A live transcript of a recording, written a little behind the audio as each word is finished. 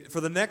For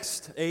the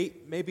next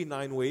 8, maybe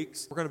 9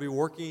 weeks, we're going to be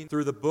working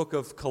through the book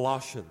of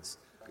Colossians.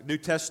 New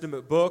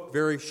Testament book,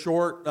 very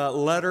short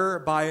letter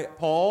by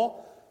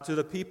Paul to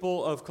the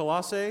people of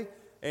Colossae.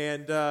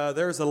 And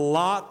there's a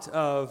lot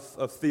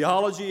of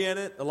theology in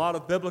it, a lot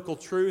of biblical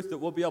truth that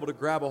we'll be able to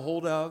grab a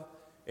hold of.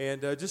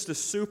 And just a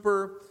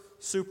super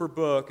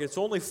book. It's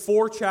only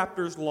 4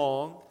 chapters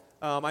long.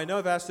 I know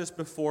I've asked this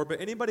before,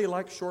 but anybody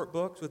like short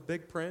books with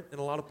big print and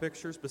a lot of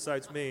pictures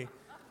besides me?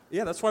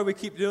 Yeah, that's why we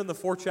keep doing the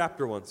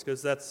 4-chapter ones,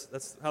 because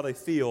that's how they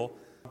feel.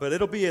 But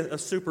it'll be a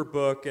super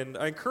book, and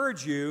I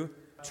encourage you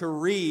to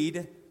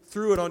read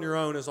through it on your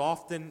own as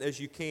often as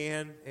you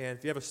can. And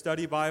if you have a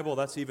study Bible,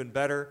 that's even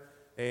better.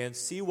 And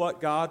see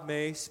what God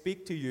may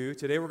speak to you.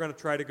 Today we're going to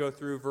try to go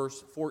through verse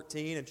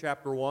 14 in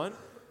chapter 1,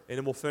 and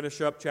then we'll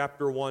finish up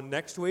chapter 1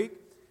 next week,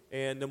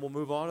 and then we'll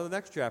move on to the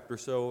next chapter.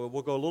 So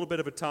we'll go a little bit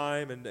of a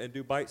time and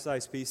do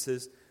bite-sized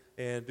pieces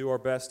and do our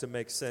best to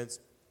make sense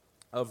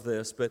of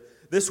this. But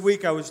this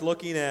week I was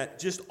looking at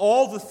just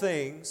all the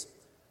things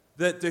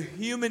that the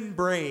human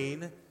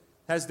brain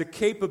has the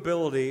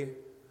capability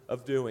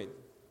of doing.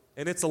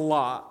 And it's a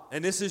lot.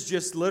 And this is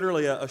just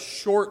literally a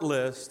short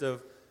list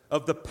of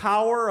the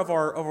power of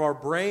our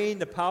brain,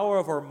 the power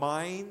of our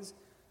minds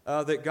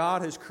that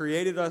God has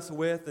created us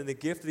with, and the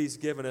gift that He's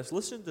given us.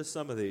 Listen to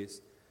some of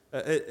these.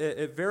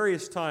 At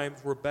various times,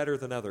 we're better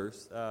than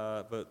others,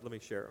 but let me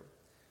share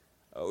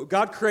them.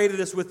 God created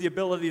us with the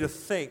ability to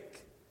think,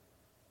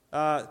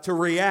 to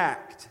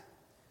react,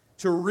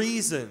 to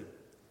reason,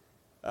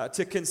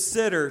 to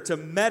consider, to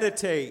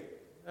meditate.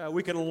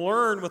 We can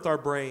learn with our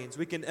brains.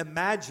 We can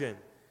imagine.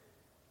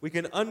 We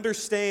can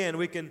understand.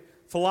 We can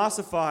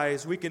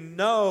philosophize. We can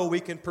know. We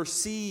can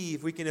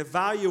perceive. We can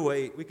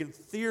evaluate. We can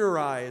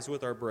theorize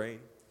with our brain.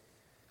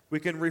 We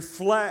can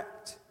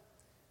reflect.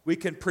 We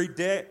can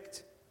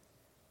predict.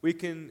 We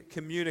can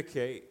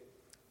communicate.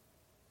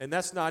 And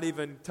that's not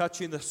even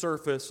touching the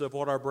surface of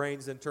what our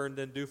brains in turn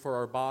then do for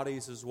our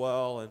bodies as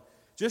well. And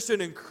just an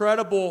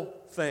incredible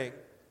thing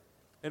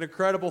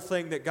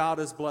that God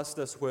has blessed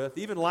us with.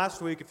 Even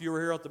last week, if you were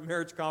here at the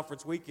marriage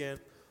conference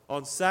weekend,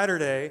 on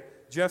Saturday,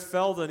 Jeff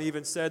Felden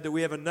even said that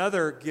we have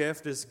another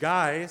gift as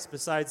guys,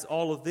 besides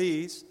all of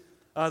these,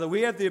 that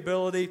we have the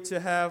ability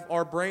to have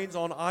our brains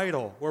on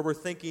idle, where we're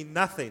thinking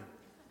nothing.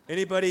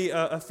 Anybody,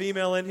 a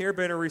female in here,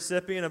 been a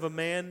recipient of a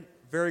man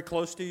very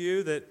close to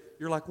you that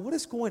you're like, what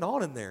is going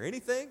on in there?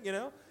 Anything,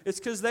 It's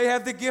because they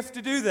have the gift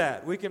to do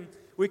that. We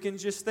can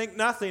just think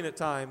nothing at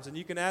times, and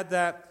you can add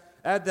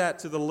that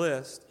to the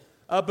list.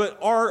 But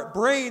our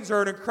brains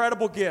are an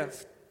incredible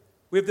gift.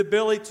 We have the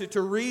ability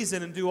to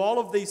reason and do all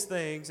of these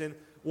things. And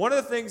one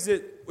of the things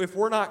that, if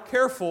we're not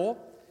careful,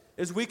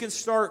 is we can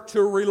start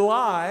to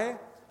rely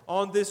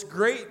on this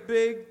great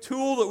big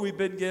tool that we've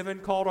been given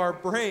called our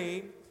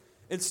brain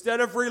instead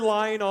of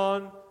relying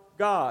on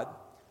God.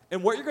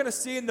 And what you're going to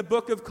see in the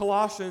book of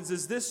Colossians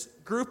is this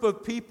group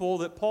of people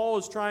that Paul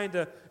is trying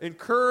to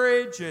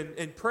encourage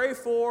and pray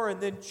for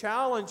and then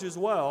challenge as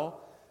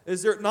well,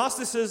 is their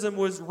Gnosticism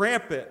was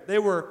rampant. They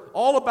were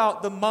all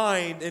about the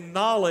mind and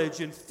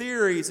knowledge and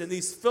theories and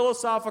these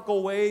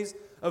philosophical ways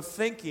of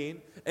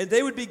thinking, and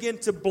they would begin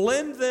to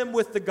blend them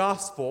with the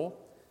gospel,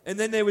 and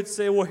then they would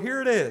say, well,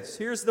 here it is.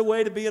 Here's the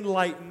way to be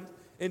enlightened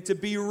and to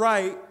be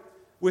right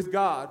with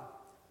God.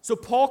 So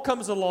Paul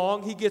comes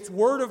along, he gets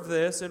word of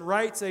this and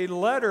writes a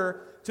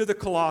letter to the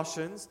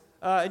Colossians,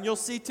 and you'll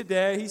see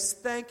today he's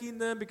thanking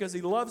them because he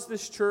loves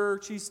this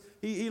church.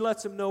 He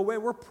lets them know,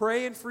 we're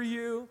praying for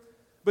you.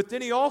 But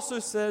then he also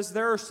says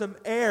there are some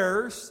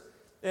errors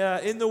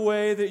in the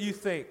way that you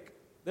think.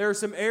 There are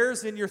some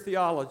errors in your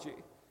theology.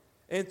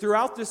 And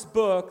throughout this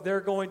book,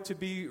 they're going to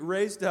be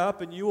raised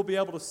up, and you will be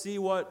able to see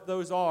what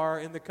those are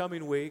in the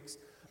coming weeks.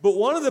 But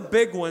one of the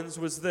big ones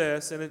was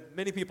this, and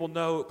many people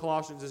know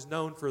Colossians is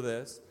known for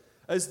this,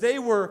 as they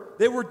were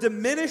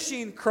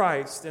diminishing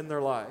Christ in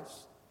their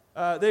lives.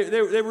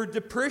 They were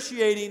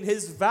depreciating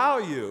His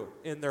value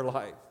in their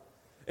life.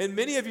 And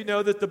many of you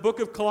know that the book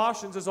of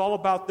Colossians is all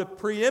about the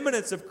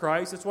preeminence of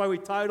Christ. That's why we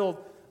titled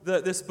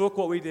this book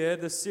what we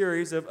did, this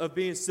series of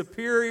being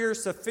superior,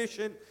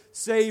 sufficient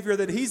Savior,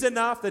 that He's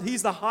enough, that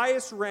He's the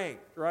highest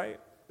ranked, right?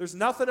 There's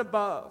nothing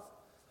above.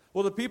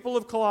 Well, the people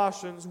of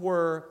Colossians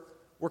were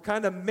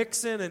kind of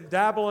mixing and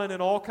dabbling in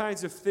all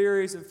kinds of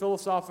theories and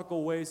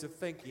philosophical ways of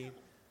thinking.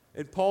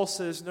 And Paul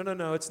says,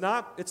 no, it's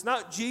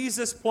not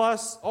Jesus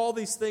plus all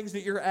these things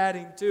that you're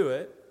adding to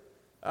it.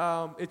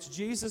 It's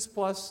Jesus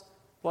plus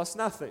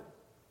nothing.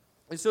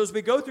 And so as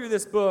we go through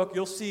this book,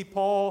 you'll see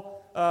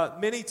Paul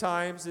many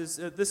times,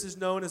 this is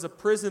known as a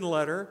prison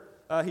letter.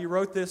 He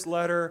wrote this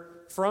letter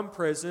from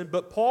prison,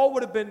 but Paul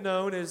would have been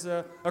known as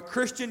a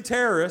Christian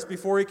terrorist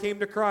before he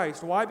came to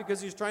Christ. Why? Because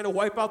he was trying to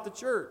wipe out the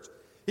church.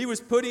 He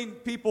was putting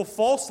people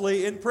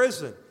falsely in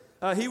prison.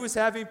 He was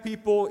having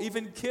people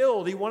even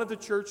killed. He wanted the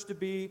church to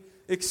be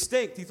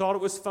extinct. He thought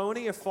it was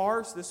phony, a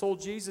farce. This whole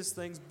Jesus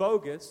thing's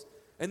bogus.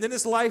 And then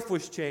his life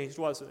was changed,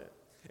 wasn't it?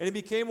 And he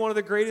became one of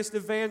the greatest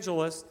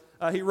evangelists.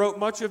 He wrote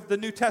much of the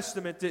New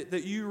Testament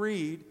that you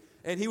read.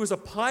 And he was a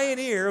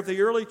pioneer of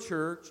the early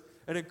church,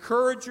 an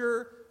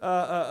encourager,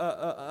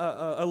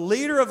 a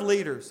leader of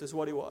leaders is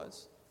what he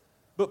was.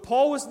 But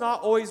Paul was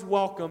not always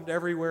welcomed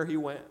everywhere he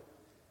went.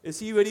 As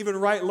he would even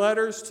write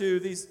letters to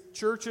these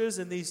churches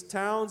and these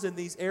towns and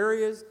these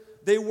areas,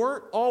 they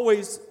weren't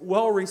always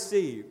well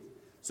received.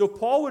 So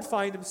Paul would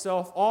find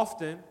himself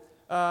often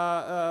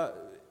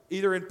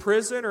either in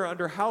prison or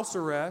under house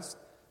arrest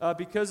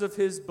because of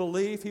his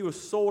belief he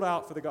was sold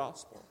out for the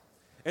gospel.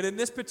 And in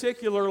this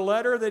particular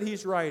letter that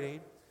he's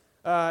writing,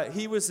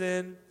 he was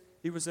in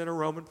a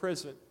Roman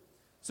prison.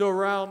 So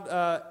around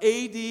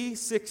AD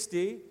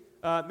 60,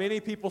 many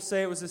people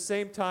say it was the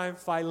same time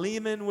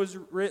Philemon was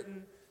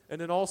written, and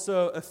then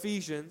also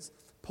Ephesians.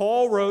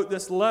 Paul wrote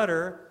this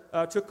letter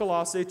to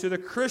Colossae, to the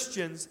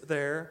Christians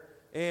there,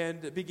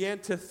 and began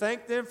to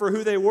thank them for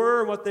who they were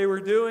and what they were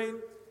doing.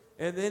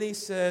 And then he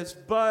says,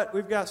 but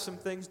we've got some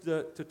things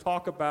to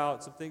talk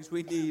about, some things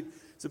we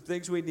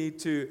need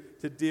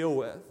to deal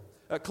with.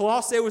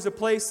 Colossae was a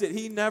place that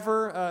he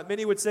never,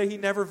 many would say he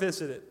never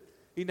visited.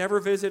 He never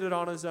visited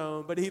on his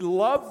own, but he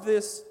loved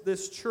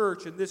this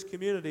church and this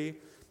community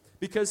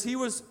because he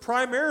was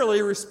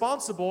primarily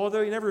responsible,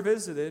 although he never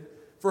visited,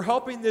 for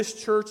helping this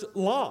church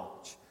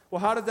launch.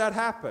 Well, how did that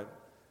happen?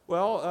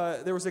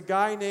 Well, there was a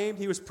guy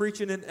he was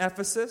preaching in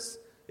Ephesus.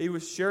 He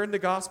was sharing the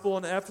gospel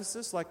in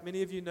Ephesus, like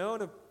many of you know,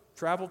 and have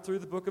traveled through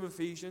the book of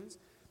Ephesians.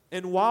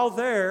 And while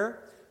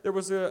there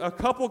was a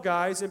couple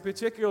guys in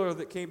particular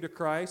that came to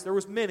Christ. There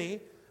was many,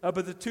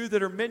 but the two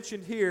that are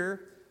mentioned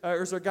here,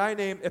 there's a guy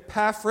named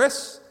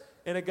Epaphras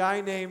and a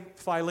guy named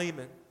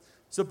Philemon.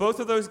 So both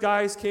of those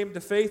guys came to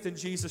faith in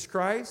Jesus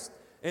Christ.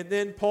 And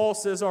then Paul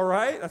says, all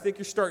right, I think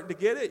you're starting to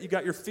get it. You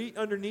got your feet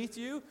underneath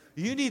you.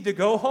 You need to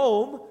go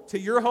home to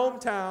your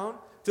hometown,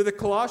 to the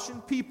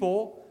Colossian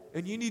people,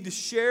 and you need to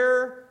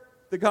share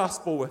the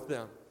gospel with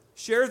them.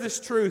 Share this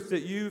truth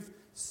that you've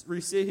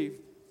received.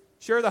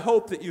 Share the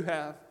hope that you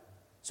have.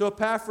 So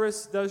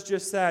Epaphras does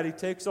just that. He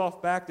takes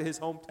off back to his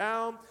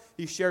hometown.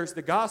 He shares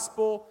the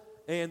gospel,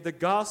 and the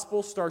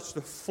gospel starts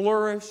to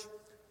flourish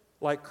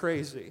like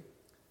crazy.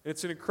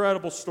 It's an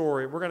incredible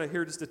story. We're going to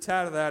hear just a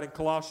tad of that in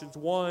Colossians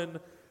 1,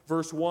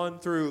 verse 1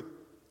 through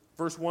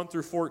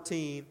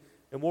 14,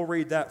 and we'll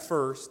read that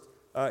first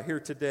here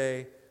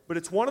today. But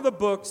it's one of the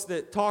books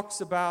that talks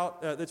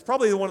about, that's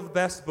probably one of the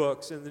best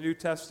books in the New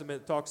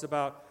Testament that talks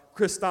about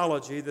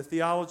Christology, the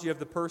theology of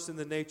the person,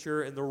 the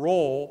nature, and the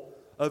role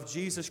of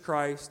Jesus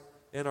Christ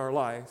in our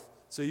life.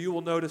 So you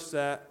will notice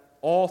that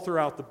all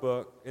throughout the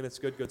book, and it's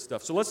good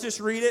stuff. So let's just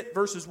read it,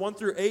 verses 1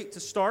 through 8 to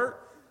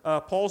start.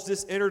 Paul's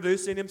just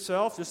introducing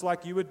himself, just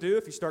like you would do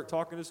if you start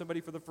talking to somebody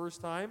for the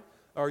first time,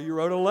 or you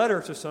wrote a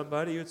letter to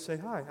somebody. You'd say,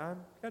 hi, I'm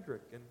Kedrick,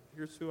 and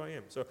here's who I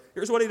am. So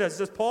here's what he does. It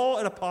says, Paul,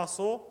 an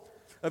apostle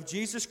of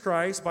Jesus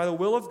Christ, by the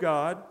will of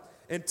God,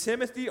 and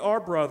Timothy,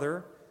 our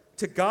brother,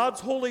 to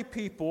God's holy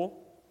people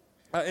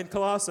in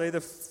Colossae, the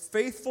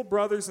faithful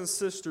brothers and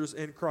sisters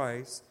in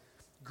Christ,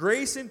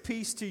 grace and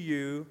peace to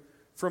you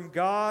from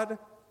God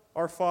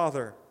our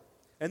Father.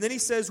 And then he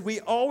says, we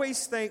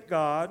always thank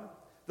God,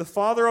 the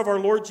Father of our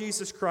Lord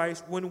Jesus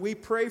Christ, when we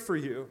pray for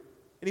you.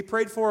 And he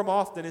prayed for him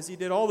often, as he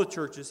did all the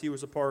churches he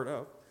was a part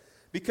of.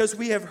 Because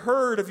we have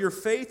heard of your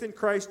faith in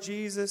Christ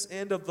Jesus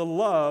and of the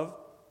love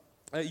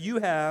you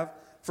have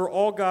for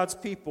all God's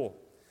people.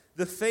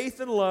 The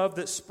faith and love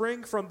that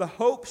spring from the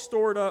hope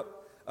stored up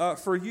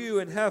for you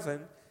in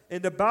heaven,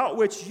 and about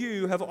which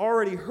you have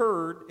already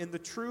heard in the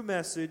true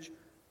message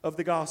of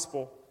the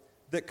gospel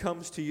that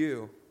comes to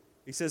you.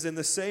 He says, in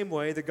the same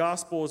way, the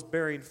gospel is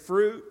bearing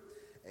fruit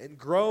and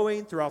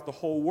growing throughout the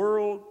whole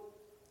world,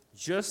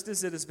 just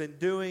as it has been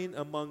doing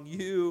among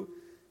you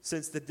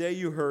since the day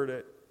you heard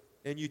it,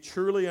 and you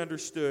truly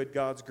understood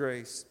God's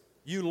grace.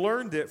 You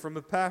learned it from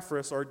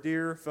Epaphras, our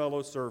dear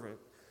fellow servant,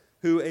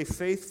 who is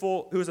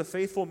a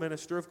faithful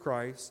minister of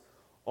Christ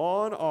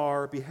on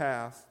our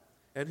behalf,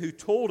 and who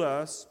told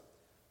us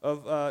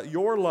of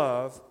your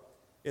love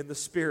in the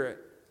Spirit.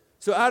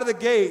 So out of the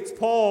gates,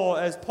 Paul,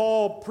 as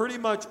Paul pretty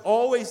much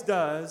always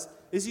does,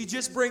 is he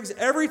just brings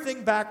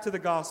everything back to the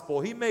gospel.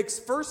 He makes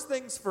first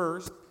things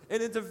first,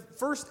 and in the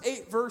first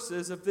 8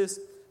 verses of this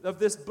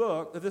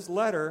book, of this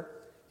letter,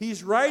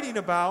 he's writing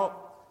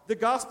about the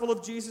gospel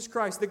of Jesus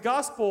Christ. The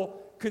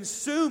gospel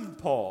consumed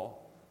Paul.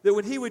 That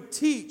when he would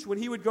teach, when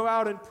he would go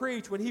out and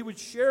preach, when he would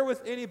share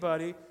with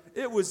anybody,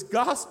 it was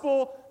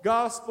gospel,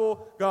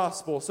 gospel,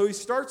 gospel. So he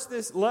starts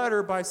this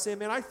letter by saying,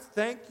 man, I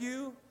thank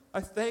you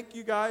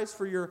guys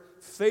for your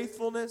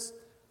faithfulness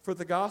for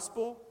the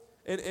gospel.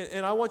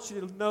 And I want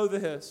you to know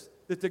this,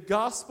 that the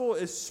gospel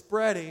is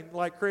spreading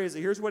like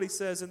crazy. Here's what he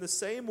says. In the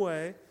same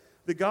way,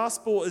 the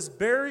gospel is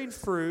bearing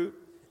fruit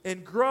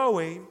and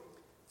growing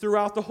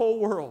throughout the whole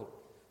world.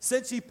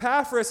 Since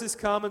Epaphras has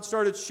come and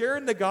started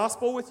sharing the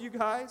gospel with you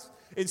guys,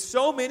 and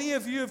so many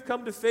of you have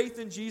come to faith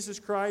in Jesus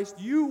Christ,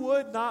 you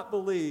would not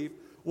believe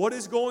what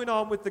is going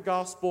on with the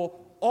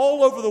gospel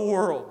all over the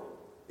world.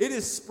 It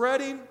is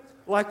spreading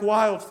like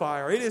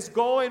wildfire. It is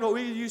going, what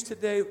we use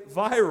today,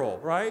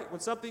 viral, right? When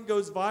something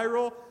goes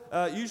viral,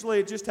 usually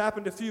it just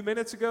happened a few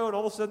minutes ago, and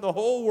all of a sudden the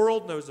whole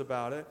world knows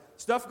about it.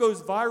 Stuff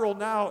goes viral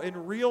now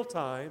in real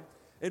time.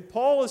 And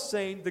Paul is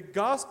saying the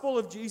gospel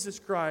of Jesus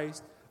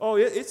Christ,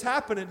 it's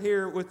happening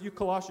here with you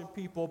Colossian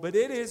people, but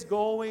it is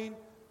going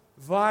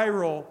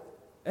viral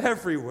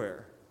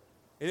everywhere.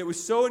 And it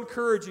was so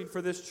encouraging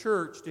for this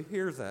church to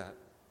hear that.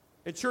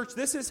 And church,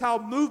 this is how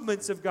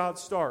movements of God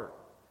start.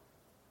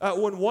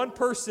 When one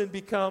person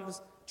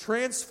becomes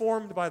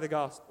transformed by the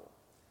gospel.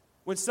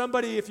 When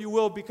somebody, if you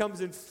will,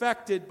 becomes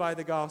infected by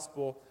the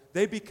gospel,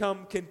 they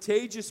become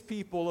contagious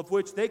people of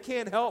which they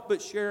can't help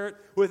but share it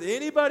with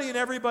anybody and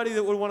everybody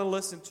that would want to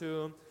listen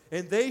to them.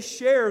 And they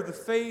share the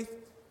faith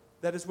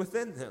that is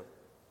within them.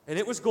 And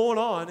it was going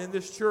on in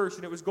this church,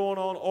 and it was going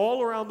on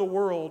all around the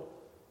world,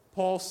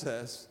 Paul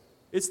says.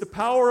 It's the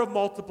power of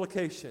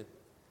multiplication.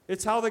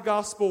 It's how the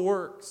gospel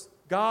works.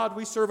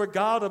 We serve a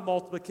God of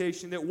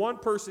multiplication, that one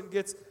person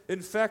gets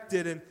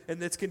infected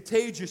and it's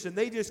contagious, and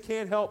they just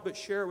can't help but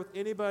share it with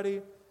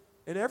anybody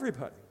and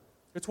everybody.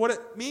 It's what it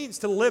means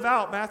to live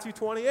out Matthew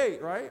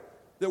 28, right?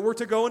 That we're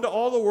to go into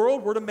all the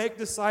world, we're to make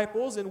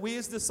disciples, and we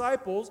as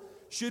disciples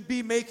should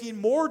be making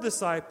more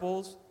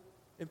disciples,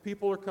 and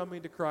people are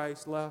coming to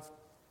Christ left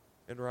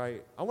and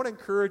right. I want to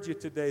encourage you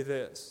today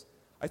this.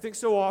 I think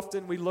so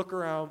often we look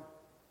around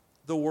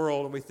the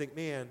world and we think,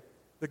 man,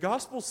 the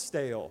gospel's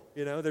stale.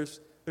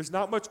 There's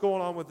not much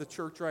going on with the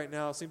church right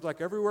now. It seems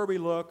like everywhere we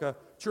look, a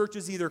church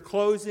is either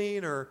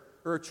closing or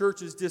a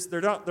church is just,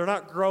 they're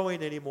not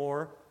growing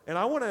anymore. And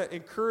I want to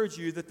encourage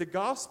you that the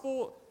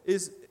gospel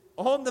is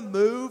on the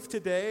move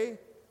today,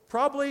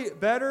 probably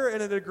better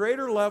and at a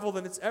greater level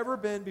than it's ever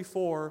been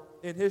before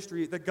in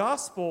history. The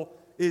gospel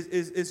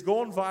is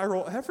going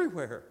viral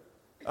everywhere.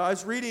 I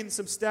was reading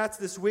some stats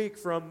this week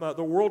from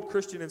the World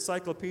Christian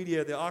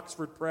Encyclopedia. The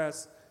Oxford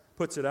Press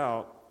puts it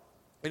out.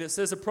 And it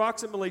says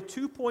approximately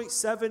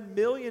 2.7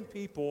 million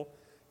people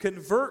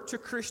convert to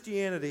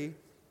Christianity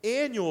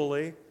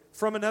annually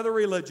from another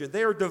religion.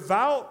 They are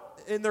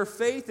devout in their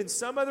faith in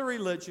some other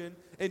religion,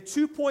 and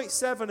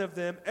 2.7 of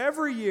them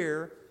every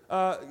year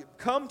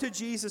come to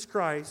Jesus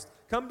Christ,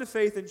 come to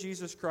faith in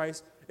Jesus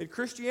Christ. And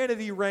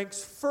Christianity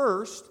ranks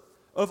first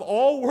of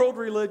all world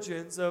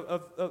religions,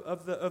 of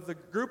the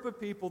group of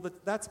people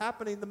that's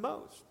happening the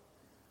most.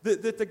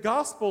 That the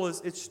gospel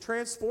it's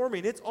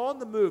transforming, it's on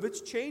the move,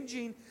 it's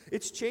changing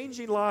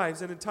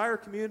lives and entire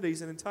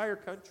communities and entire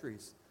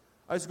countries.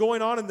 I was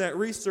going on in that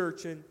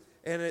research, and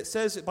it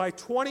says that by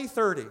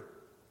 2030,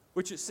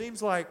 which it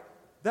seems like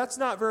that's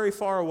not very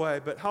far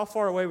away, but how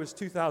far away was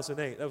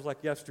 2008? That was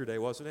like yesterday,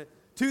 wasn't it?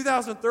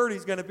 2030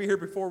 is going to be here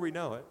before we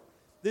know it.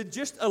 In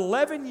just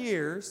 11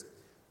 years,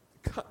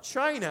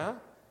 China,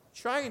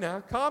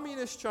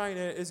 communist China,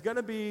 is going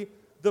to be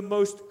the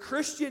most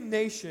Christian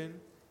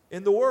nation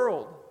in the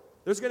world.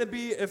 There's going to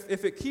be,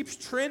 if it keeps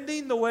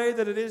trending the way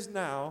that it is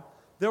now,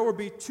 there will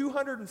be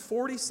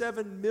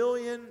 247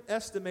 million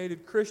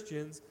estimated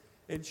Christians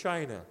in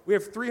China. We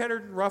have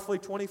roughly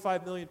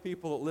 25 million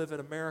people that live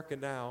in America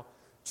now.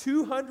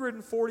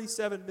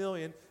 247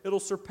 million. It'll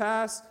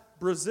surpass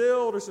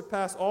Brazil. It'll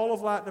surpass all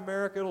of Latin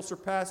America. It'll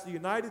surpass the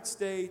United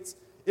States.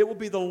 It will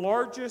be the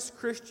largest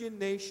Christian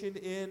nation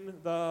in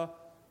the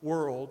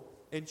world.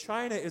 And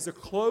China is a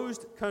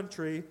closed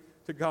country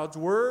to God's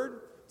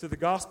word, to the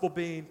gospel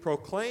being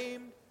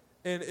proclaimed,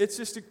 and it's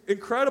just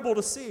incredible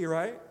to see,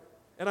 right?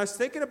 And I was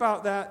thinking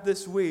about that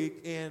this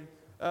week, and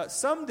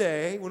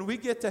someday when we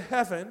get to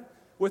heaven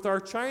with our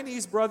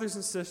Chinese brothers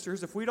and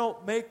sisters, if we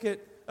don't make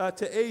it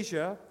to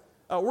Asia,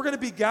 we're going to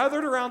be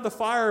gathered around the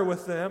fire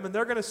with them, and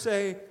they're going to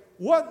say,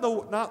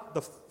 not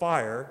the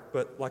fire,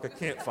 but like a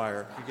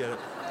campfire, if you get it.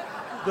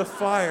 The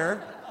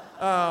fire.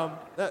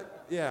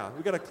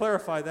 We got to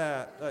clarify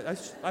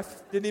that. I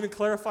didn't even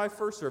clarify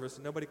first service,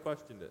 and nobody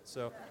questioned it.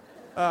 So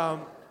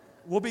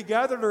we'll be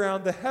gathered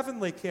around the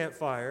heavenly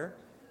campfire,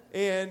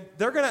 and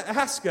they're going to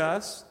ask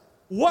us,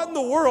 what in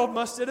the world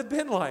must it have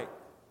been like?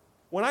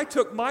 When I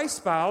took my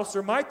spouse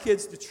or my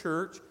kids to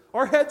church,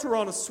 our heads were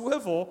on a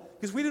swivel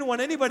because we didn't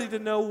want anybody to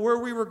know where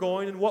we were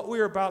going and what we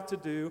were about to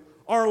do.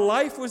 Our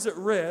life was at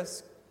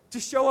risk to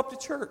show up to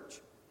church,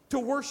 to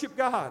worship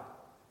God,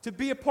 to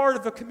be a part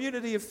of a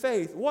community of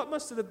faith. What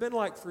must it have been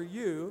like for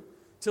you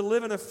to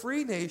live in a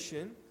free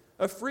nation,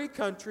 a free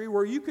country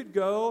where you could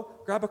go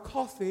grab a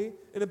coffee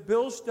and a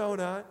Bill's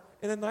donut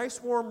in a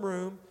nice warm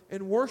room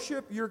and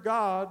worship your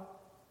God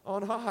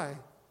on high?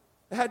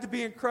 It had to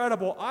be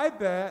incredible. I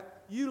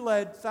bet you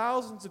led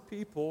thousands of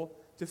people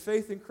to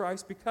faith in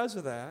Christ because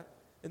of that.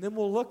 And then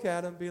we'll look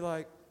at them and be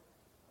like,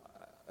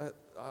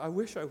 I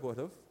wish I would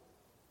have.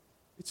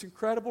 It's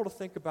incredible to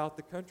think about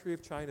the country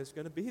of China is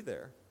going to be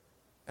there.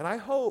 And I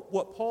hope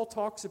what Paul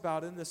talks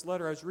about in this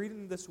letter, I was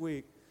reading this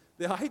week,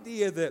 the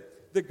idea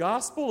that the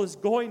gospel is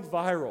going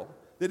viral,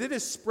 that it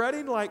is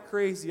spreading like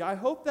crazy, I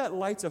hope that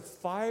lights a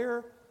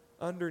fire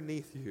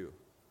underneath you.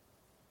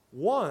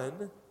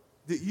 One,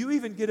 that you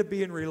even get to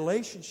be in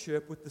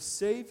relationship with the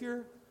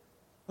Savior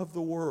of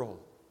the world.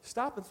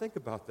 Stop and think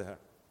about that.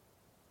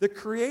 The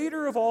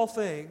Creator of all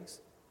things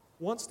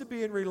wants to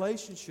be in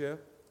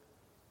relationship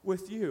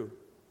with you.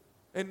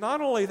 And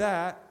not only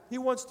that, He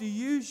wants to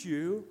use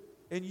you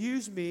and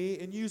use me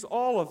and use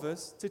all of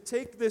us to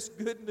take this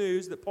good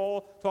news that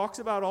Paul talks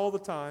about all the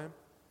time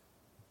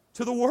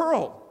to the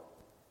world.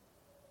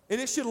 And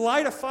it should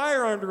light a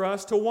fire under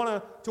us to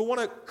want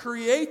to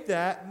create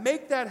that,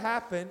 make that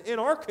happen in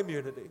our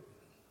community.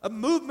 A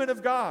movement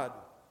of God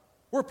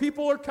where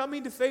people are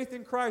coming to faith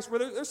in Christ, where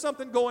there's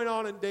something going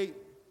on in Dayton.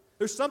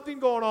 There's something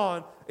going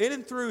on in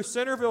and through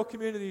Centerville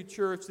Community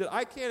Church that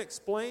I can't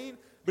explain,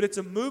 but it's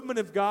a movement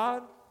of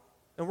God,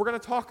 and we're going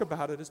to talk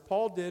about it as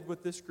Paul did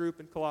with this group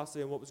in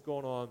Colossae and what was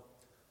going on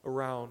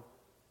around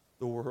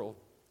the world.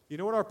 You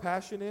know what our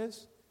passion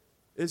is?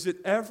 Is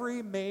that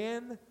every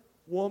man,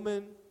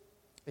 woman,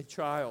 and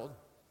child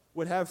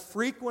would have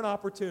frequent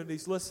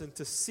opportunities, listen,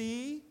 to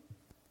see,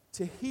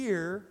 to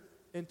hear,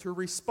 and to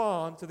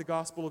respond to the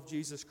gospel of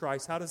Jesus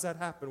Christ. How does that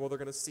happen? Well, they're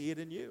going to see it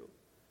in you.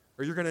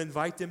 Or you're going to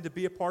invite them to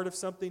be a part of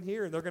something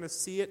here, and they're going to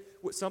see it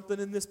with something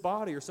in this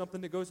body or something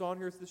that goes on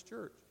here at this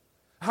church.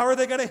 How are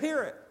they going to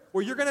hear it?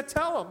 Well, you're going to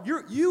tell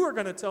them. You are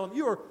going to tell them.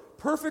 You are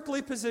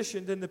perfectly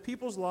positioned in the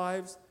people's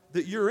lives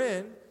that you're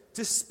in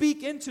to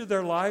speak into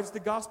their lives the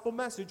gospel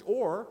message,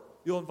 or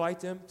you'll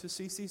invite them to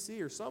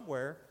CCC or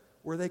somewhere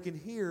where they can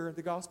hear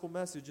the gospel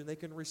message and they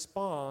can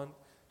respond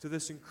to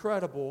this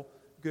incredible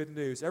good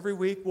news. Every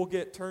week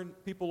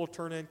people will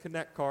turn in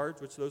Connect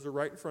cards, which those are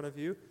right in front of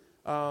you,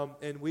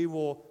 and we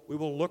will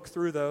look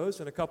through those.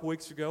 And a couple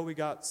weeks ago, we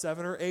got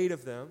 7 or 8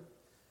 of them,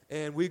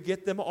 and we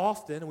get them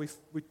often, and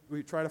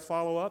we try to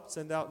follow up,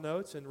 send out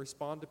notes, and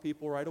respond to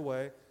people right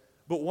away.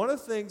 But one of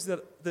the things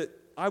that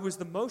I was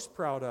the most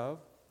proud of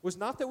was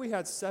not that we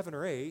had 7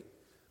 or 8,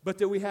 but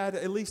that we had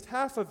at least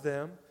half of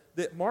them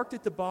that marked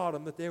at the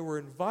bottom that they were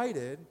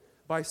invited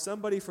by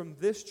somebody from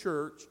this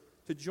church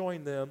to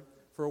join them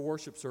for a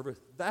worship service.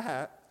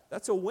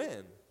 That's a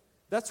win.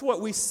 That's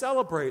what we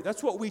celebrate.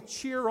 That's what we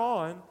cheer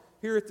on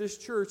here at this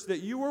church,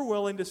 that you were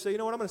willing to say, you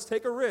know what, I'm going to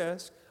take a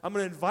risk. I'm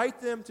going to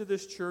invite them to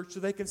this church so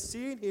they can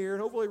see and hear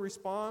and hopefully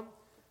respond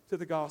to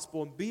the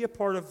gospel and be a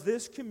part of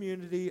this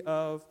community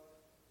of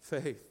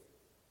faith.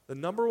 The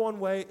number one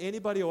way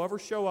anybody will ever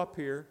show up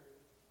here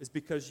is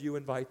because you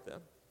invite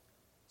them.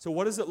 So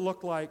what does it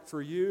look like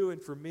for you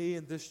and for me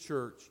in this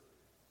church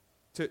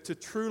to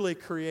truly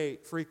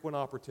create frequent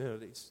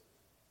opportunities,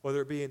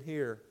 whether it be in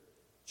here,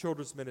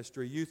 children's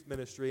ministry, youth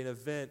ministry, an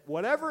event,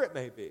 whatever it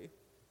may be,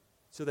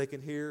 so they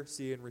can hear,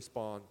 see, and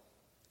respond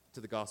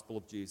to the gospel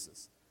of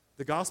Jesus.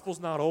 The gospel's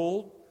not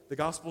old. The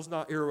gospel's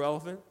not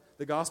irrelevant.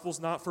 The gospel's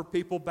not for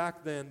people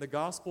back then. The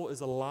gospel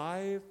is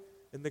alive,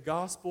 and the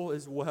gospel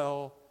is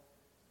well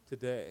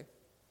today.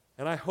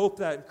 And I hope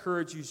that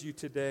encourages you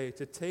today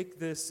to take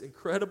this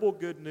incredible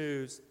good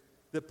news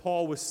that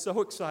Paul was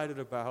so excited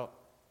about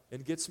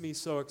and gets me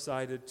so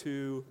excited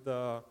to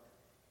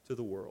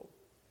the world.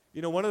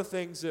 You know, one of the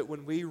things that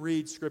when we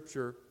read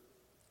Scripture,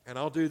 and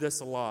I'll do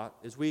this a lot,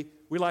 is we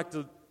like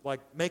to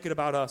make it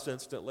about us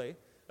instantly.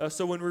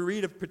 So when we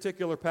read a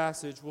particular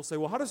passage, we'll say,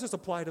 well, how does this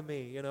apply to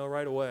me,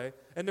 right away?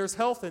 And there's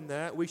health in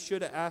that. We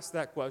should ask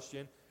that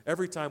question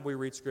every time we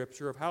read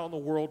Scripture of how in the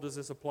world does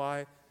this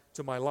apply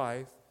to my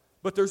life?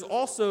 But there's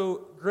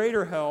also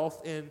greater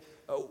health in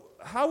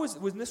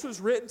when this was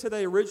written to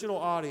the original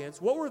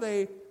audience, what were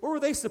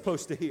they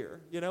supposed to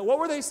hear? What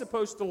were they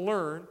supposed to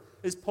learn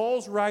as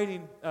Paul's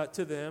writing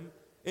to them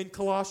in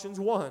Colossians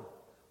 1?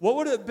 What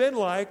would it have been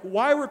like?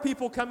 Why were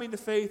people coming to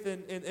faith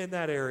in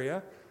that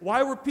area?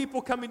 Why were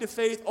people coming to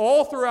faith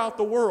all throughout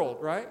the world,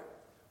 right?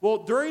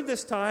 Well, during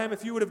this time,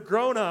 if you would have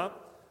grown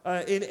up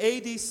in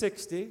AD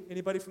 60,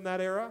 anybody from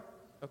that era?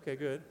 Okay,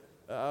 good.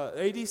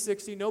 AD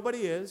 60, nobody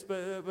is,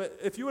 but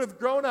if you would have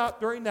grown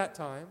up during that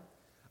time,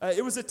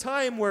 it was a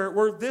time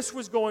where this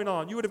was going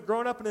on. You would have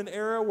grown up in an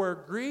era where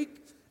Greek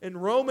and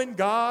Roman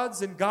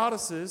gods and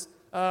goddesses,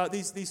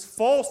 these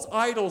false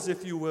idols,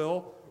 if you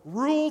will,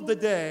 ruled the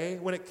day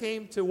when it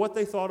came to what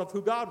they thought of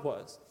who God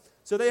was.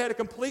 So they had a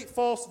complete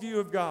false view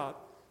of God,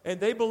 and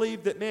they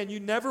believed that, man, you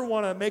never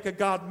want to make a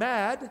God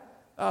mad,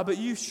 but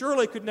you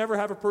surely could never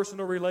have a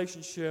personal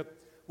relationship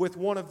with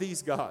one of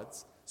these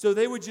gods. So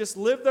they would just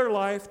live their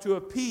life to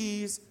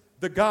appease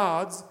the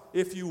gods,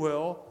 if you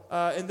will,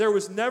 and there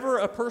was never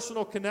a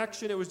personal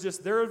connection. It was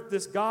just there's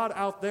this God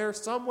out there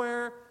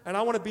somewhere, and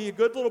I want to be a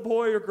good little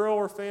boy or girl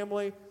or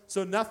family,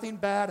 so nothing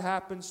bad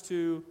happens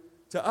to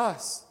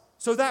us.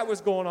 So that was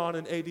going on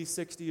in AD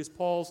 60 as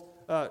Paul's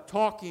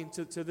talking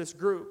to this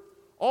group.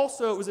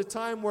 Also, it was a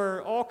time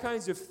where all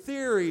kinds of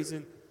theories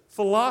and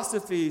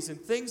philosophies and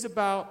things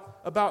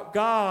about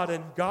God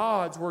and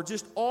gods were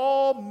just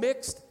all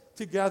mixed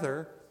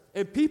together.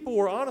 And people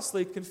were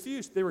honestly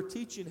confused. They were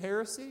teaching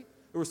heresy.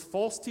 There was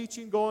false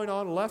teaching going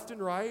on left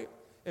and right.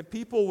 And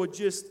people would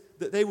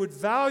they would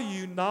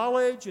value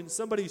knowledge and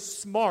somebody's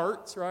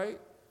smart, right,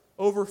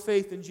 over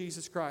faith in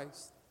Jesus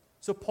Christ.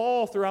 So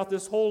Paul, throughout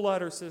this whole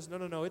letter, says,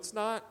 no, it's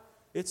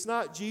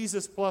not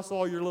Jesus plus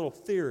all your little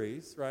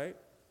theories, right?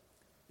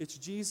 It's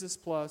Jesus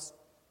plus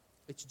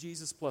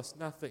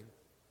nothing.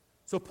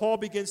 So Paul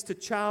begins to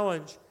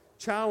challenge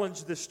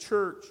this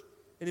church.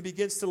 And he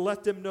begins to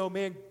let them know,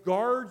 man,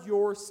 guard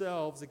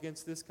yourselves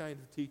against this kind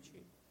of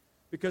teaching.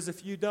 Because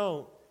if you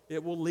don't,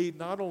 it will lead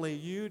not only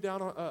you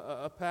down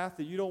a path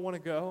that you don't want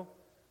to go,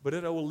 but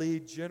it will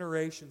lead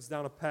generations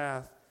down a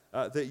path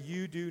that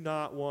you do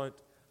not want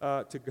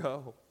to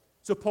go.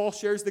 So Paul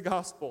shares the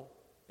gospel,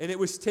 and it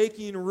was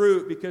taking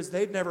root because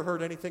they'd never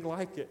heard anything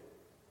like it.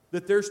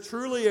 That there's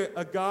truly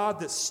a God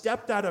that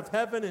stepped out of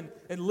heaven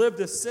and lived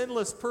a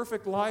sinless,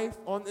 perfect life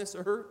on this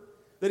earth.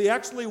 That he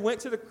actually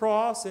went to the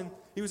cross and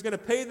he was going to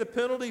pay the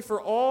penalty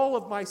for all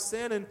of my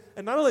sin.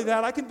 And not only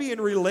that, I can be in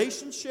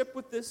relationship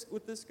with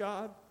this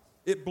God.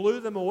 It blew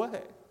them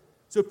away.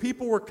 So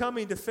people were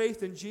coming to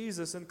faith in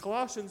Jesus. In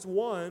Colossians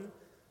 1,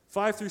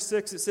 5 through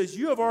 6, it says,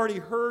 you have already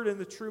heard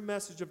the true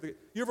message of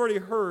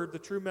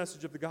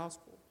the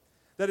gospel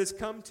that has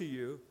come to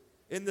you.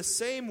 In the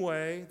same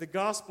way, the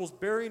gospel's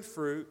bearing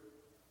fruit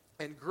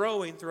and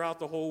growing throughout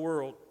the whole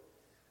world,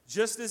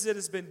 just as it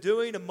has been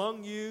doing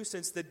among you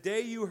since the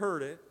day you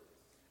heard it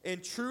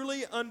and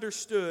truly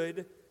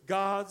understood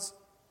God's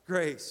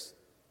grace.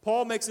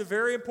 Paul makes a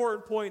very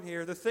important point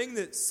here. The thing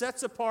that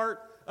sets apart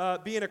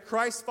being a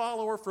Christ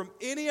follower from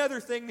any other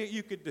thing that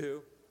you could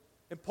do,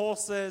 and Paul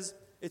says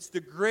it's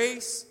the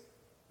grace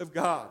of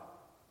God.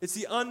 It's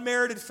the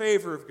unmerited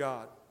favor of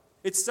God.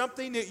 It's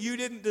something that you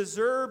didn't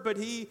deserve, but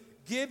he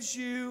gives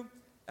you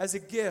as a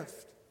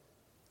gift.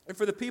 And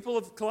for the people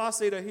of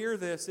Colossae to hear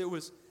this, it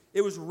was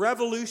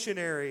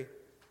revolutionary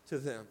to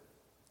them.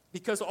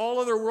 Because all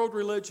other world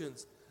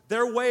religions,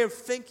 their way of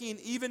thinking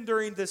even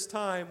during this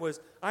time was,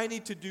 I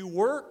need to do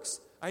works,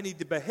 I need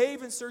to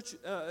behave in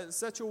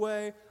such a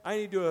way, I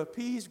need to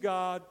appease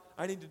God,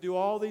 I need to do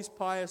all these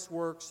pious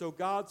works, so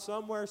God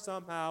somewhere,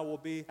 somehow will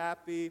be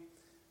happy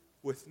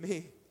with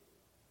me.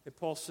 And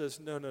Paul says,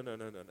 no,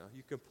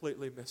 you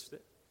completely missed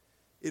it.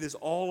 It is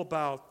all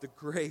about the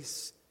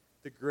grace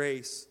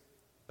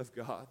of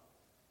God,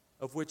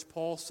 of which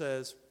Paul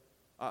says,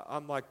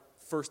 I'm like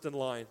first in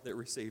line that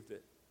received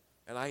it,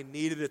 and I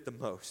needed it the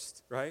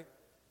most, right?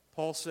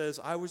 Paul says,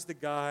 I was the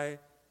guy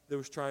that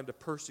was trying to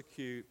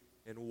persecute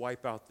and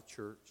wipe out the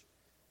church,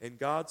 and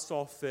God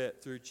saw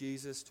fit through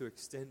Jesus to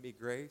extend me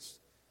grace,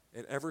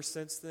 and ever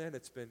since then,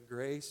 it's been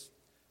grace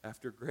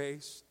after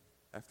grace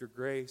after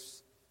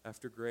grace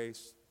after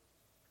grace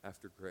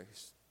after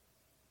grace.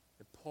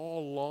 And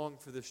Paul longed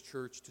for this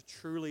church to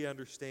truly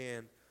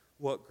understand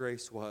what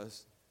grace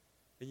was.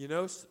 And you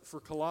know, for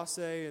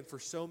Colossae and for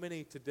so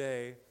many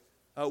today,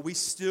 we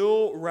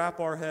still wrap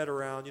our head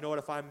around, you know what,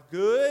 if I'm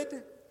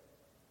good,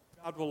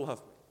 God will love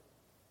me.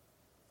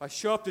 If I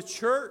show up to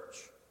church,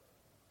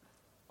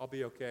 I'll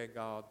be okay, and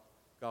God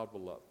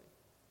will love me.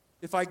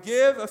 If I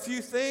give a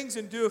few things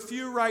and do a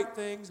few right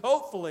things,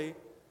 hopefully,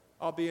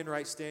 I'll be in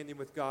right standing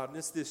with God. And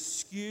it's this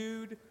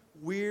skewed,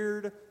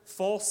 weird,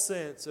 false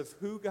sense of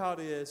who God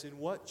is and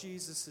what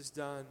Jesus has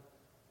done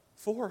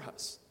for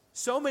us.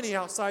 So many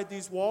outside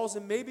these walls,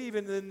 and maybe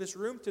even in this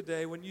room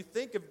today, when you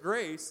think of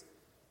grace,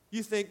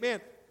 you think,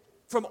 man,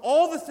 from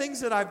all the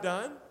things that I've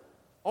done,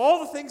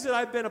 all the things that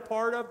I've been a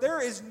part of,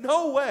 there is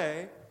no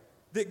way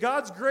that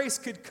God's grace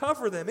could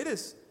cover them.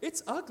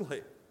 It's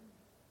ugly.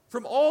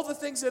 From all the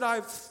things that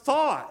I've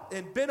thought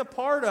and been a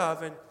part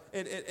of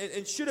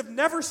and should have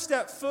never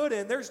stepped foot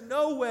in, there's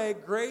no way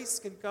grace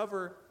can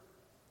cover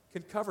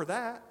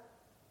that.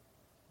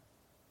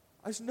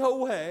 There's no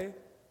way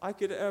I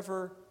could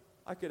ever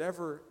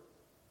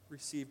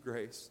receive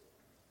grace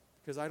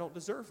because I don't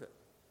deserve it.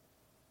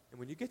 And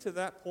when you get to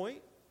that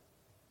point,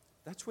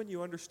 that's when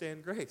you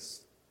understand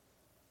grace.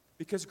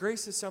 Because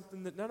grace is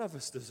something that none of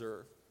us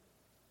deserve.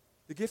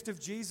 The gift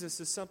of Jesus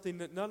is something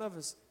that none of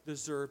us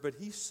deserve, but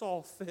he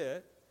saw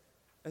fit,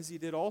 as he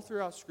did all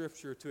throughout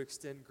Scripture, to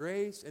extend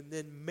grace and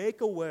then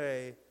make a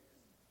way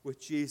with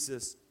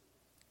Jesus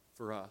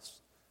for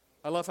us.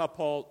 I love how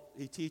Paul,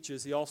 he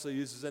teaches, he also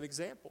uses an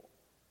example.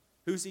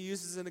 Who's he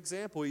uses as an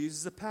example? He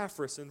uses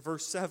Epaphras in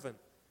verse 7.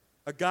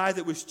 A guy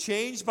that was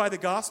changed by the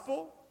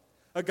gospel,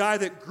 a guy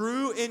that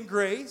grew in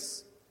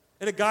grace,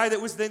 and a guy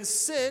that was then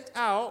sent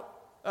out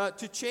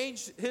to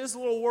change his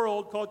little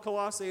world called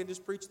Colossae and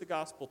just preach the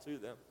gospel to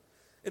them.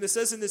 And it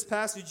says in this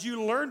passage,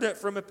 you learned it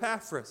from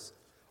Epaphras,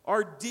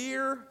 our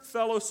dear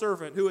fellow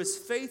servant who is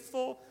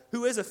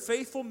a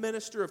faithful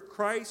minister of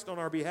Christ on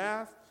our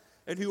behalf,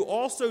 and who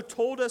also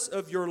told us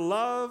of your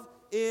love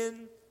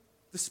in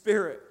the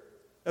Spirit.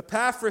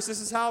 Epaphras, this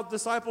is how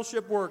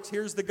discipleship works.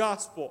 Here's the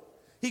gospel.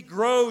 He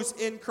grows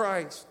in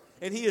Christ,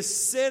 and he is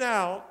sent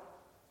out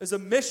as a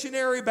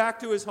missionary back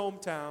to his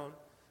hometown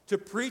to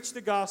preach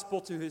the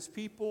gospel to his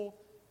people,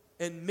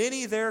 and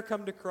many there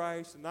come to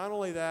Christ. And not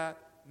only that,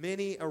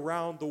 many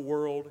around the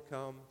world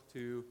come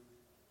to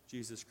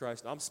Jesus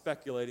Christ. Now, I'm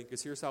speculating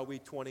because here's how we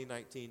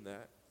 2019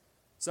 that.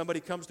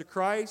 Somebody comes to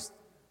Christ,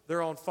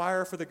 they're on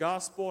fire for the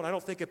gospel, and I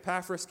don't think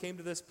Epaphras came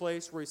to this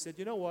place where he said,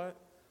 you know what?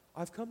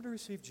 I've come to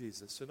receive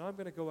Jesus, so now I'm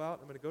going to go out,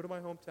 I'm going to go to my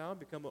hometown,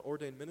 become an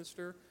ordained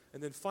minister,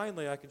 and then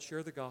finally I can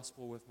share the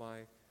gospel with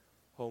my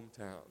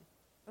hometown.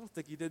 I don't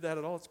think he did that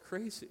at all. It's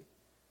crazy.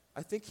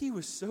 I think he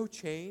was so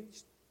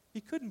changed,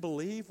 he couldn't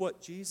believe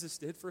what Jesus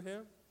did for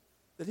him,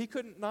 that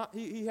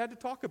he had to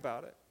talk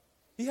about it.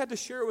 He had to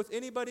share it with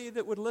anybody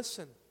that would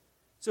listen.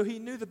 So he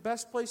knew the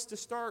best place to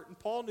start, and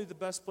Paul knew the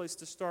best place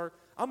to start.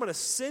 I'm going to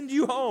send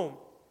you home,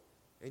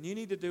 and you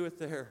need to do it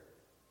there.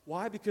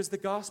 Why? Because the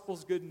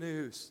gospel's good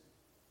news.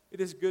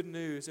 It is good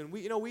news. And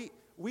we're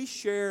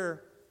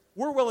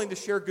willing to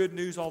share good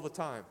news all the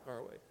time,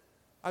 aren't we?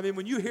 I mean,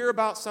 when you hear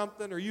about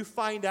something or you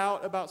find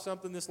out about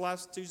something, this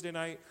last Tuesday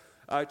night,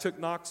 I took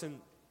Knox and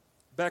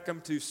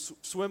Beckham to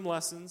swim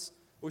lessons,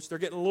 which they're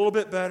getting a little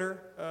bit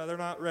better. They're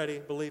not ready,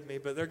 believe me,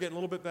 but they're getting a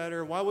little bit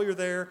better. While we were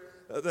there,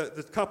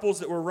 the couples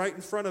that were right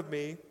in front of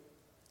me,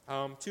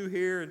 two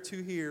here and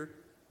two here,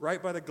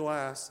 right by the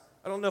glass,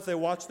 I don't know if they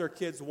watched their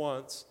kids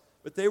once,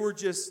 but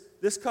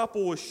this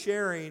couple was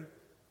sharing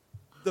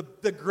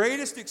the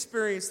greatest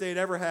experience they'd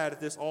ever had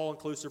at this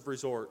all-inclusive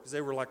resort, because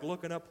they were like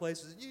looking up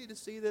places, you need to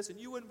see this, and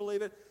you wouldn't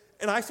believe it.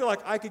 And I feel like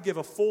I could give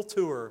a full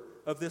tour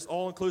of this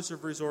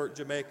all-inclusive resort in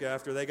Jamaica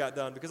after they got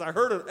done, because I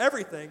heard of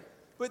everything,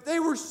 but they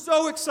were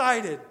so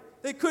excited.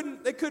 They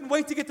couldn't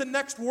wait to get the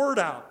next word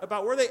out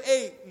about where they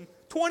ate, and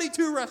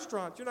 22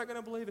 restaurants. You're not going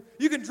to believe it.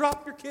 You can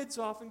drop your kids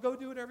off and go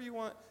do whatever you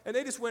want. And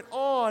they just went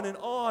on and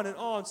on and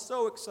on,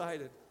 so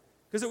excited,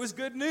 because it was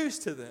good news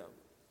to them.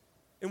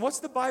 And what's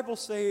the Bible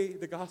say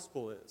the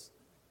gospel is?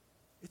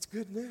 It's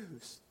good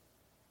news.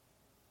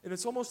 And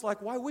it's almost like,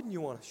 why wouldn't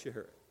you want to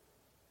share it?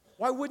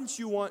 Why wouldn't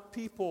you want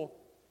people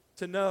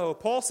to know?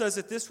 Paul says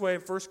it this way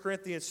in 1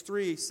 Corinthians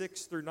 3,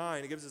 6 through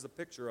 9. He gives us a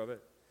picture of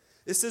it.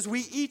 It says,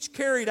 we each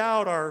carried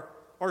out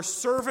our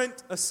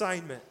servant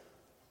assignment.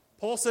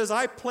 Paul says,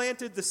 I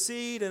planted the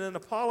seed and then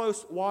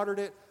Apollos watered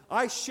it.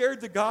 I shared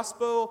the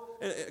gospel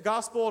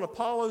and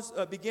Apollos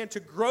began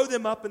to grow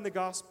them up in the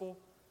gospel.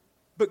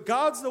 But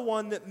God's the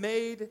one that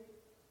made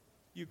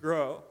you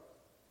grow.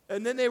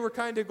 And then they were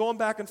kind of going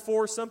back and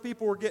forth. Some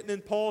people were getting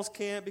in Paul's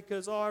camp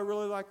because, I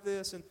really like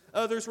this. And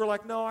others were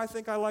like, no, I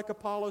think I like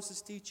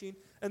Apollos' teaching.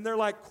 And they're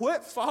like,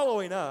 quit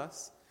following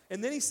us.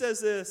 And then he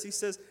says this. He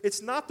says,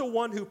 it's not the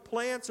one who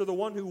plants or the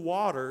one who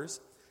waters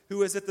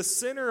who is at the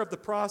center of the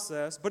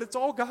process, but it's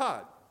all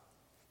God.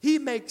 He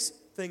makes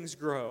things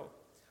grow.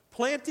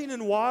 Planting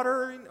and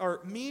watering are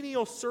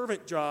menial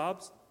servant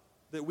jobs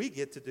that we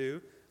get to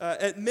do.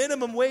 At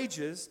minimum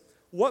wages,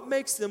 what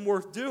makes them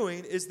worth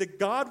doing is the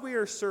God we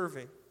are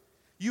serving.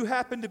 You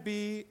happen to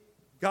be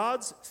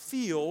God's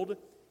field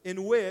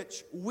in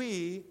which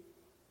we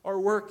are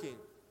working.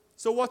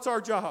 So what's our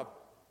job?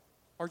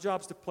 Our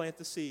job's to plant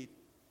the seed.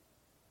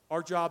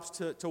 Our job's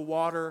to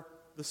water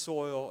the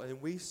soil, and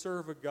we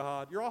serve a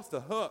God. You're off the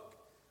hook.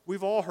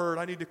 We've all heard,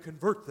 I need to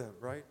convert them,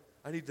 right?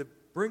 I need to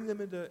bring them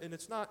into, and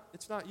it's not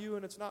you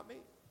and it's not me.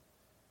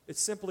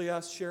 It's simply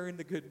us sharing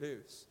the good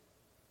news.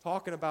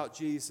 Talking about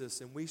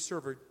Jesus, and we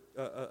serve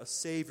a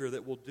Savior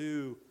that will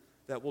do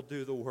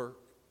the work.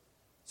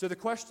 So the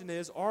question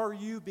is, are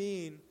you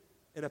being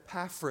an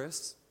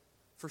Epaphras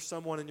for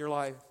someone in your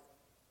life?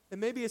 And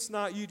maybe it's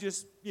not you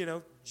just,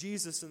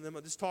 Jesus and them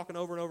just talking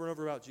over and over and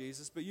over about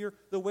Jesus, but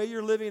the way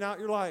you're living out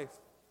your life,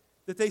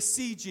 that they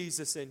see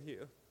Jesus in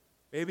you.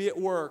 Maybe at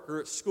work or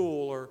at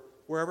school or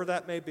wherever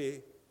that may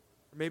be.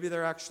 Or maybe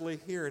they're actually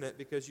hearing it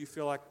because you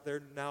feel like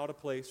they're now at a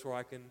place where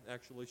I can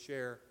actually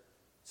share,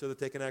 so that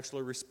they can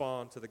actually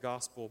respond to the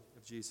gospel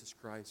of Jesus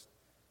Christ.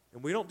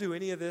 And we don't do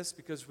any of this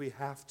because we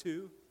have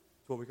to.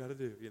 It's what we got to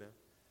do,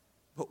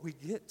 But we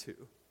get to.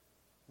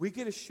 We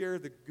get to share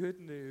the good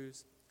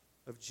news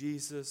of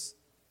Jesus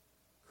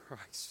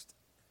Christ.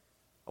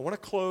 I want to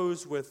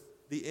close with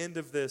the end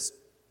of this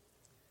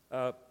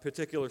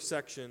particular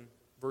section,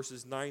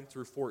 verses 9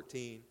 through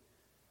 14.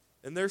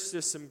 And there's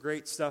just some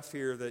great stuff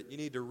here that you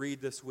need to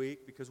read this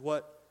week, because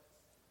what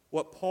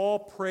Paul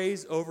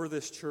prays over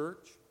this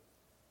church,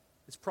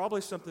 it's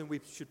probably something we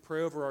should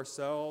pray over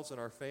ourselves and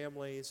our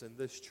families and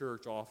this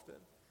church often.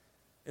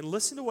 And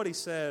listen to what he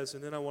says,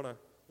 and then I want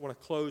to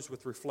close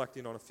with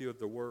reflecting on a few of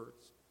the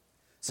words.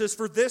 It says,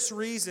 for this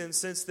reason,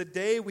 since the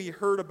day we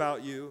heard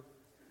about you,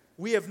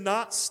 we have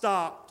not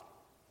stopped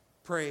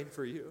praying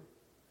for you.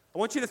 I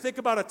want you to think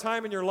about a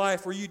time in your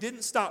life where you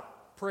didn't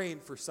stop praying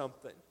for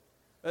something.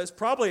 It's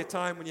probably a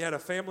time when you had a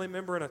family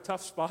member in a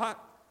tough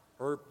spot,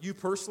 or you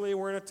personally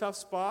were in a tough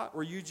spot,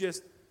 where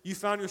you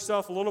found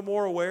yourself a little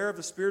more aware of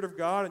the Spirit of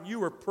God, and you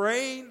were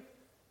praying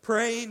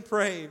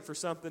for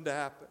something to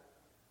happen.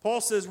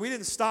 Paul says, we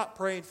didn't stop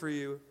praying for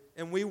you,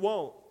 and we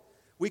won't.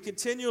 We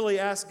continually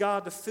ask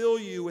God to fill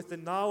you with the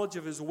knowledge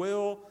of His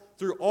will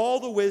through all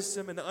the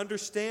wisdom and the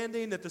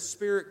understanding that the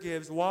Spirit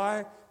gives.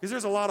 Why? Because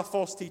there's a lot of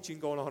false teaching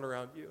going on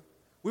around you.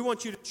 We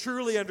want you to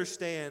truly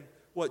understand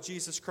what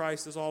Jesus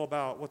Christ is all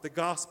about, what the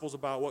gospel's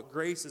about, what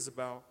grace is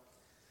about.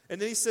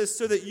 And then he says,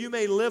 so that you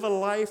may live a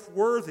life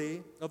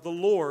worthy of the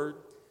Lord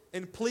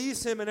and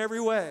please Him in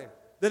every way.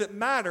 That it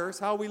matters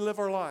how we live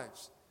our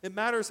lives. It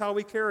matters how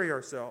we carry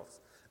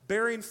ourselves.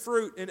 Bearing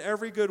fruit in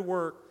every good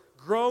work,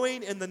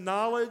 growing in the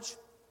knowledge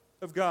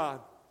of God.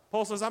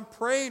 Paul says, I'm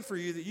praying for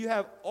you that you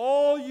have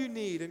all you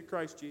need in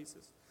Christ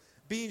Jesus,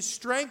 being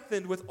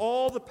strengthened with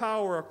all the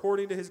power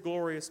according to His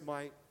glorious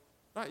might.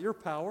 Not your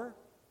power.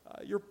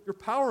 You're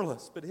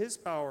powerless, but His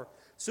power,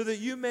 so that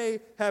you may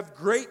have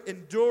great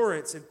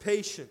endurance and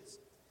patience,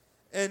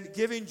 and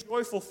giving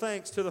joyful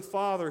thanks to the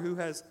Father who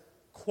has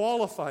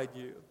qualified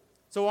you.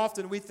 So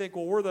often we think,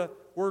 well,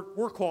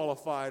 we're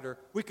qualified, or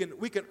we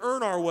can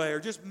earn our way,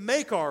 or just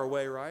make our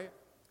way, right?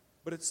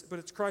 but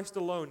it's Christ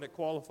alone that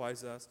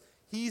qualifies us.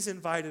 He's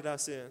invited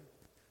us in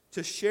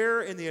to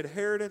share in the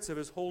inheritance of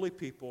His holy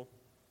people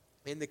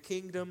in the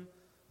kingdom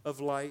of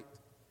light.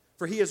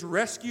 For He has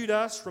rescued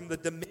us from the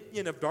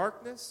dominion of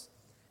darkness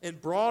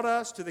and brought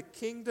us to the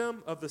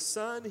kingdom of the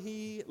Son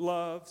He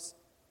loves,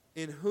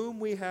 in whom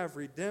we have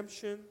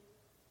redemption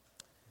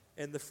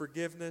and the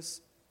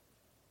forgiveness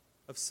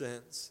of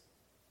sins.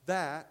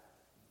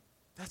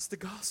 That's the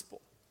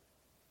gospel.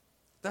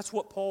 That's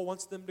what Paul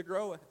wants them to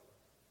grow in.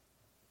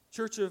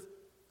 Church of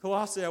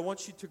Colossae, I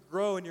want you to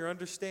grow in your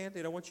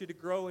understanding. I want you to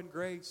grow in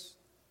grace.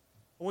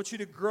 I want you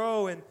to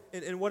grow in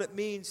what it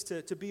means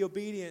to be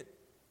obedient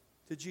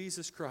to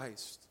Jesus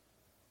Christ.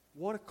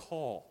 What a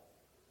call.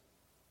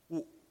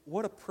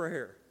 What a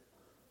prayer.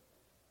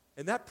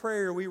 And that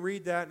prayer, we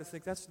read that and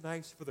think, that's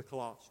nice for the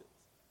Colossians.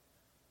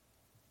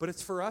 But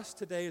it's for us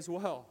today as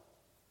well.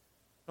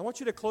 I want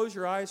you to close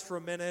your eyes for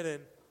a minute,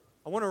 and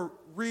I want to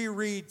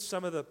reread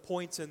some of the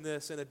points in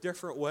this in a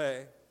different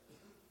way.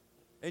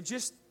 And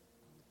just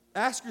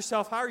ask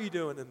yourself, how are you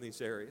doing in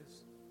these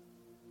areas?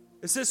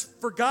 It says,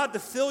 for God to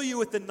fill you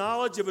with the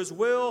knowledge of His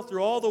will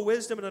through all the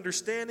wisdom and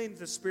understanding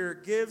the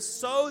Spirit gives,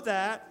 so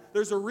that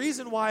there's a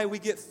reason why we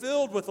get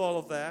filled with all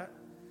of that,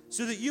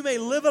 so that you may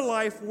live a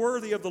life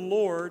worthy of the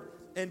Lord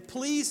and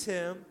please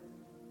Him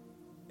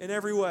in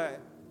every way.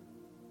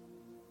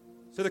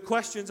 So the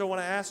questions I want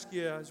to ask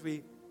you as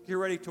we get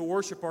ready to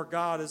worship our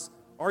God is,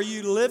 are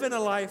you living a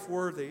life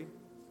worthy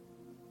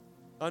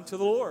unto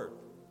the Lord?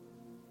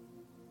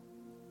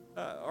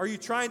 Are you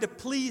trying to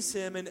please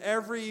Him in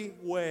every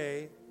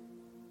way,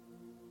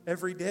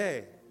 every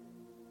day?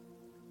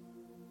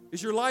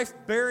 Is your life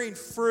bearing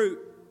fruit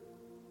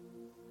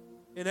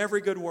in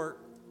every good work?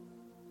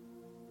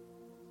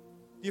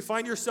 Do you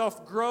find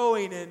yourself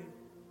growing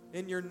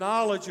in your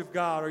knowledge of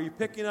God? Are you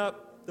picking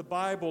up the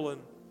Bible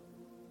and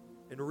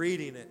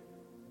reading it?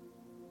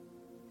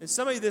 And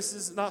some of you, this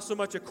is not so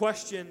much a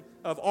question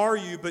of are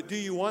you, but do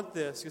you want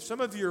this? Because some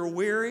of you are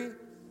weary.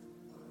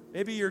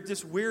 Maybe you're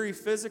just weary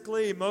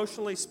physically,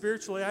 emotionally,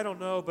 spiritually, I don't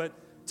know. But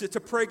to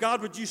pray,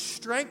 God, would you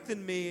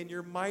strengthen me in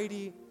your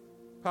mighty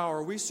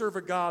power? We serve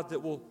a God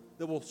that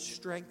will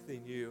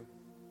strengthen you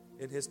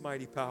in His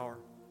mighty power.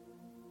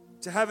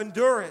 To have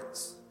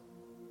endurance.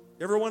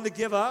 You ever wanted to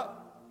give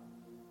up?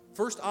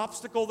 First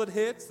obstacle that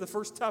hits, the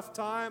first tough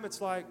time, it's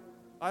like,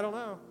 I don't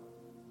know.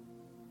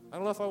 I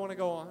don't know if I want to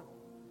go on.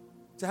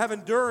 To have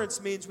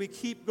endurance means we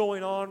keep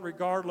going on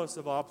regardless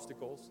of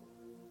obstacles,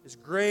 as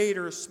great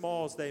or as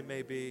small as they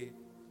may be.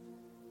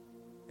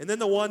 And then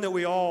the one that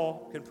we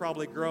all can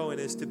probably grow in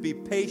is to be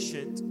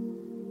patient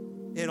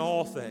in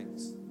all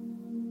things.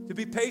 To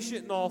be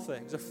patient in all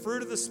things. A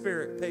fruit of the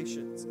Spirit,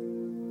 patience.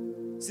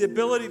 It's the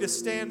ability to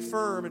stand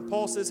firm. And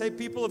Paul says, hey,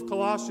 people of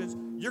Colossians,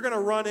 you're going to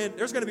run in.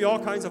 There's going to be all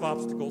kinds of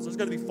obstacles. There's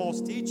going to be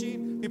false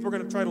teaching. People are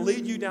going to try to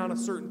lead you down a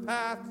certain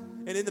path.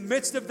 And in the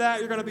midst of that,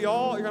 you're going to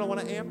want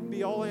to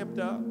be all amped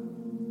up.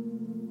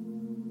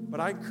 But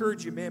I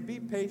encourage you, man, be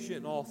patient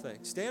in all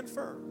things. Stand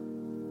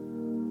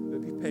firm, but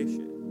be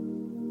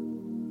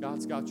patient.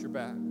 God's got your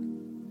back.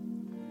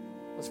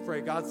 Let's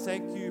pray. God,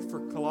 thank you for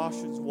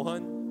Colossians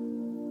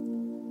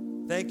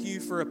 1. Thank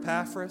you for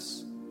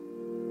Epaphras.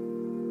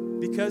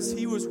 Because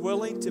he was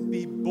willing to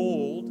be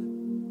bold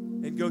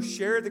and go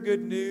share the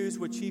good news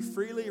which he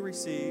freely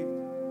received,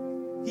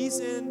 he's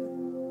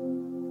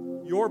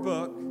in your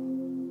book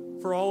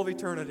for all of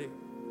eternity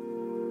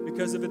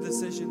because of a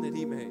decision that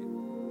he made.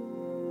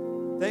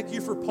 Thank you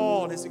for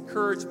Paul and his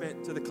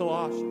encouragement to the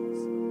Colossians.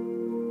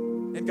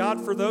 And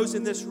God, for those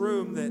in this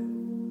room that,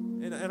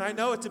 and I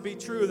know it to be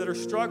true, that are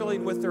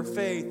struggling with their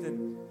faith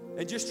and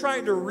just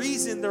trying to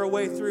reason their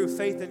way through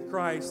faith in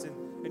Christ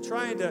and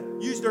trying to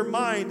use their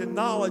mind and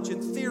knowledge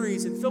and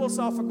theories and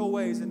philosophical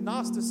ways and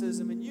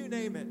Gnosticism and you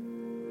name it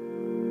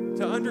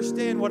to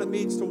understand what it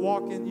means to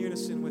walk in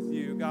unison with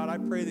you. God, I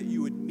pray that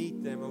you would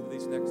meet them over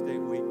these next 8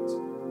 weeks.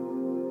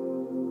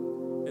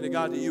 And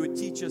God, that you would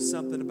teach us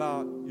something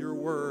about your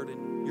word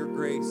and your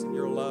grace and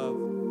your love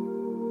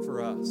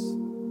for us.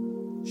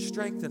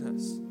 Strengthen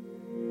us.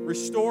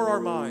 Restore our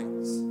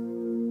minds.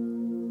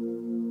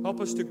 Help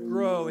us to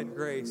grow in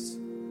grace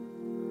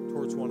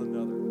towards one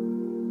another.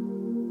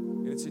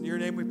 And it's in your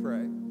name we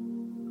pray.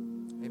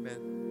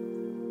 Amen.